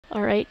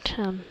Alright,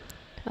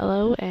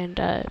 hello, and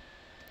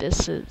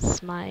this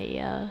is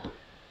my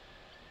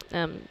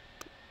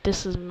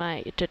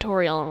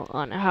tutorial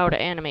on how to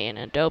animate in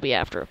Adobe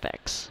After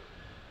Effects.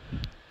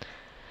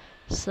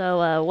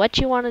 So, what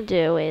you want to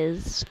do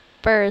is,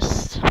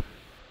 first,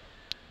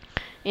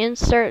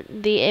 insert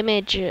the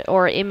image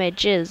or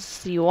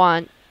images you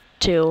want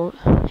to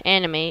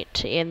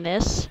animate in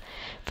this.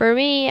 For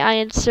me, I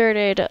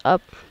inserted a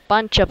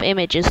bunch of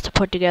images to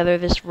put together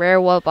this rare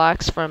wood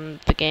box from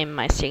the game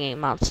My Singing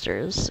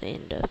Monsters.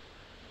 And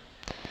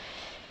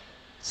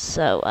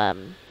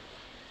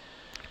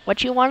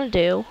what you want to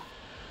do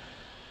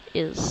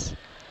is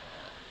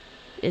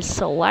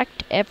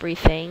select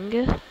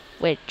everything,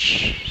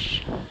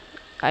 which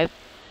I've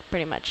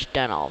pretty much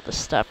done all the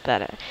stuff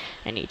that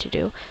I need to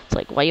do. It's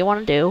like, what you want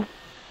to do,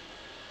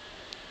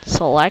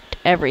 select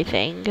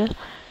everything,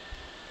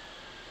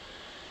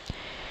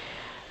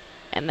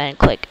 and then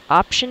click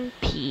Option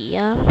P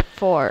to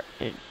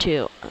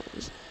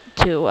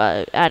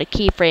add a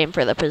keyframe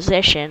for the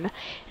position,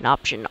 and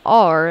Option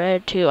R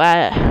to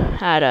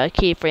add a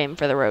keyframe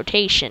for the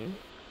rotation.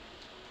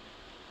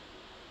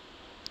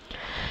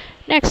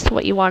 Next,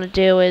 what you want to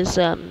do is,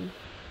 go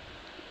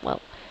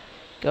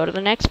to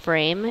the next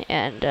frame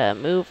and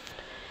move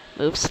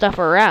stuff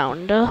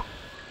around to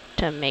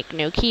make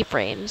new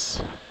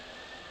keyframes.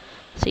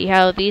 See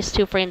how these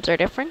two frames are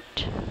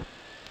different?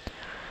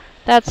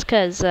 That's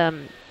because I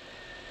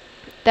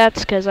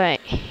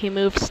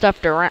moved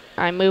stuff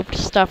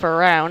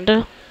around,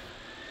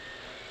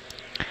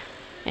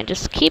 and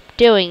just keep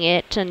doing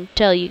it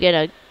until you get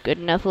a good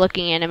enough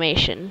looking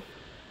animation.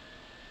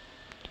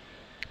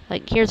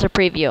 Like, here's a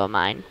preview of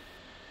mine.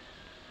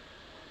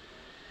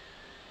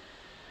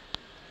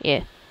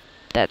 Yeah,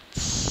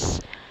 that's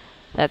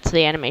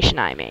the animation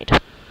I made.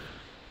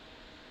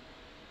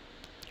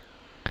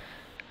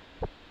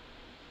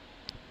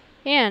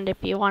 And if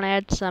you want to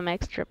add some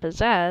extra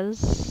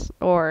pizzazz,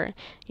 or,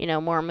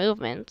 more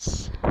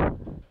movements,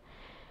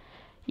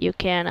 you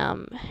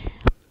can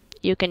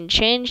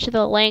change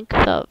the length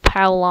of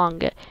how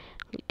long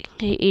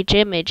each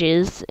image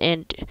is,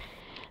 and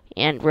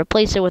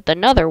replace it with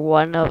another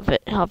one of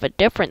a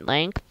different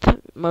length,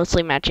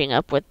 mostly matching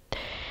up with,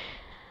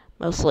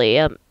 mostly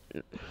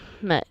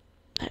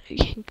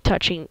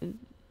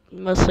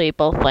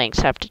both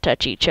lengths have to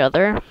touch each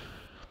other.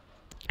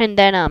 And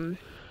then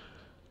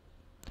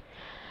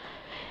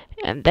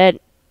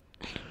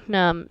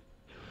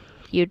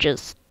you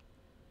just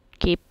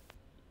keep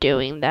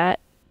doing that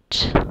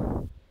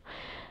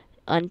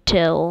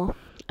until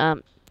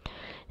it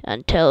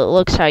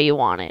looks how you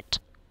want it.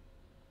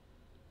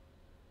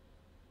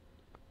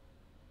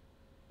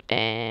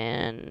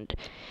 And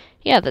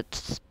yeah,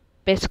 that's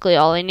basically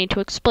all I need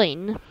to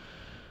explain.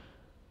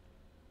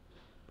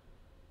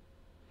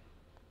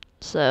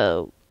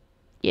 So,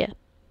 yeah.